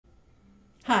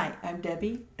Hi, I'm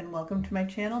Debbie, and welcome to my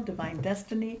channel, Divine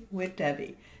Destiny with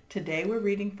Debbie. Today we're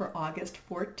reading for August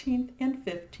 14th and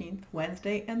 15th,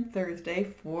 Wednesday and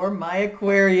Thursday for my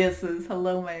Aquariuses.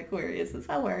 Hello, my Aquariuses.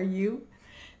 How are you?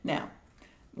 Now,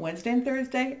 Wednesday and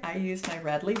Thursday, I use my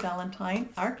Radley Valentine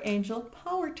Archangel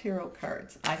Power Tarot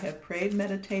cards. I have prayed,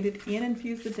 meditated, and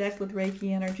infused the deck with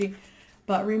Reiki energy.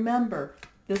 But remember,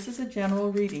 this is a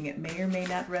general reading. It may or may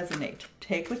not resonate.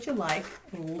 Take what you like,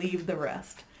 leave the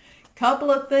rest.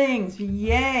 Couple of things.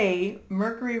 Yay!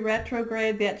 Mercury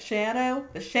retrograde, the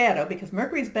shadow, because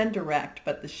Mercury's been direct,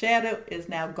 but the shadow is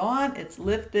now gone. It's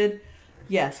lifted.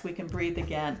 Yes, we can breathe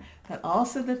again. But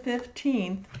also the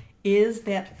 15th is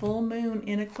that full moon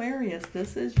in Aquarius.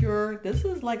 This is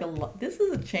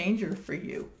a changer for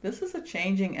you. This is a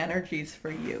changing energies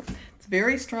for you. It's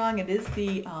very strong. It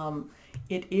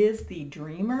is the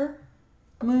dreamer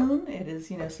moon. It is,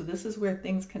 so this is where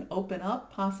things can open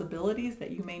up, possibilities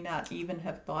that you may not even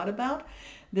have thought about.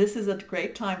 This is a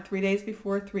great time, 3 days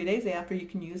before, 3 days after. You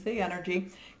can use the energy.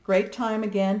 Great time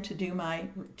again to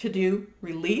do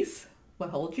release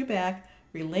what holds you back,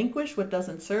 relinquish what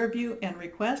doesn't serve you, and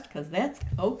request, because that's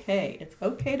okay. It's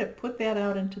okay to put that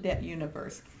out into that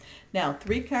universe. Now,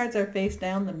 3 cards are face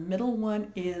down. The middle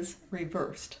one is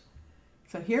reversed.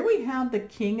 So here we have the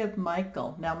King of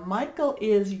Michael. Now, Michael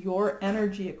is your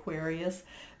energy, Aquarius.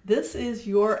 This is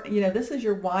your, this is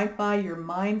your Wi-Fi, your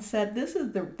mindset. This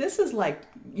is like,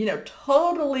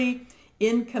 totally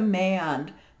in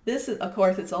command. This is, of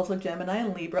course, it's also Gemini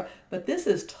and Libra, but this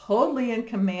is totally in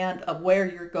command of where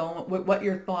you're going, what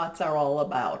your thoughts are all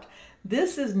about.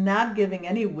 This is not giving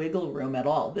any wiggle room at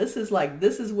all. This is like,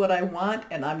 this is what I want,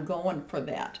 and I'm going for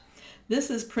that. This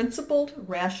is principled,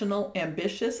 rational,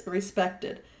 ambitious,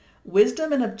 respected.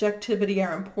 Wisdom and objectivity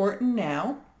are important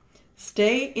now.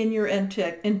 Stay in your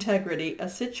integrity, a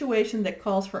situation that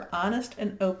calls for honest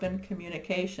and open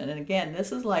communication. And again,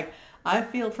 this is like, I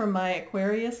feel from my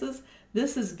Aquariuses,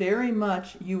 this is very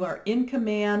much, you are in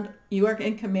command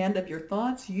of your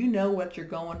thoughts. You know what you're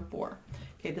going for.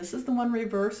 Okay, this is the one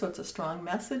reversed, so it's a strong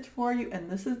message for you. And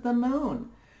this is the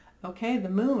moon. Okay, the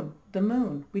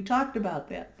moon. We talked about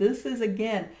that. This is,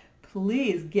 again,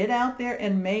 please get out there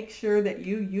and make sure that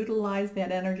you utilize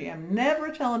that energy. I'm never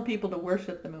telling people to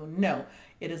worship the moon. No,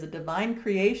 it is a divine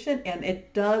creation, and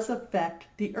it does affect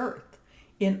the earth.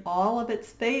 In all of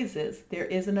its phases, there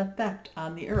is an effect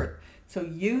on the earth. So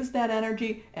use that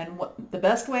energy, and the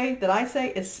best way that I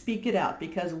say is speak it out,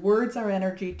 because words are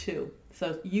energy too.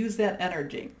 So use that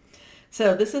energy.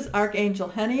 So this is Archangel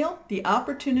Heniel, the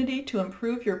opportunity to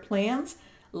improve your plans.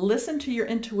 Listen to your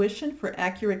intuition for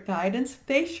accurate guidance.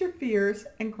 Face your fears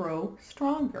and grow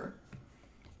stronger.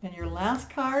 And your last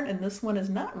card, and this one is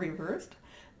not reversed.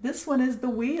 This one is the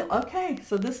wheel. Okay,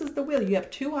 so this is the wheel. You have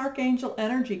 2 Archangel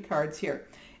energy cards here.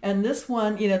 And this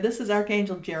one, this is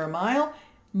Archangel Jeremiah.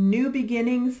 New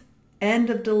beginnings, end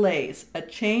of delays, a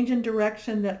change in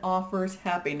direction that offers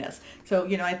happiness. So,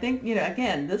 I think,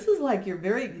 again, this is like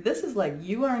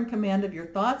you are in command of your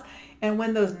thoughts. And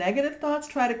when those negative thoughts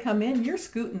try to come in, you're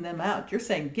scooting them out. You're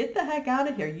saying, get the heck out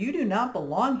of here. You do not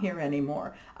belong here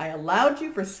anymore. I allowed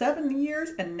you for 7 years,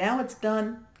 and now it's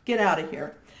done. Get out of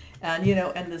here. And,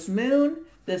 and this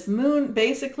moon,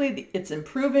 basically, it's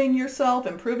improving yourself,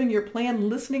 improving your plan,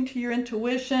 listening to your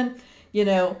intuition,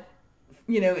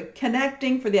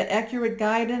 connecting for that accurate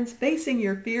guidance, facing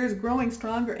your fears, growing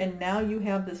stronger, and now you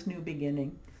have this new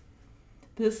beginning.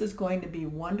 This is going to be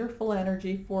wonderful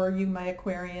energy for you, my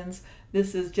Aquarians.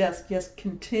 This is just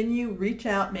continue, reach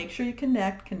out, make sure you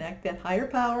connect that higher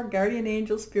power, guardian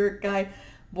angel, spirit guide,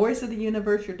 voice of the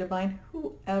universe, your divine,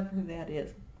 whoever that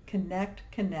is. Connect,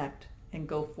 and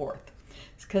go forth.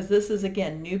 Because this is,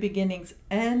 again, new beginnings,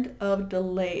 end of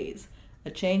delays,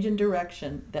 a change in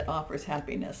direction that offers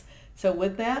happiness. So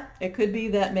with that, it could be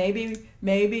that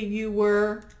maybe you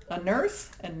were a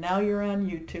nurse and now you're on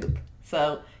YouTube.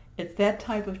 So it's that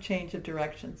type of change of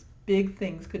directions. Big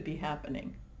things could be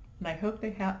happening. And I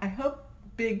hope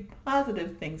big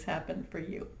positive things happen for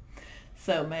you.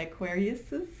 So my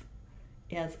Aquariuses,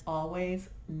 as always,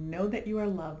 know that you are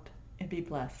loved and be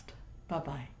blessed.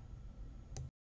 Bye-bye.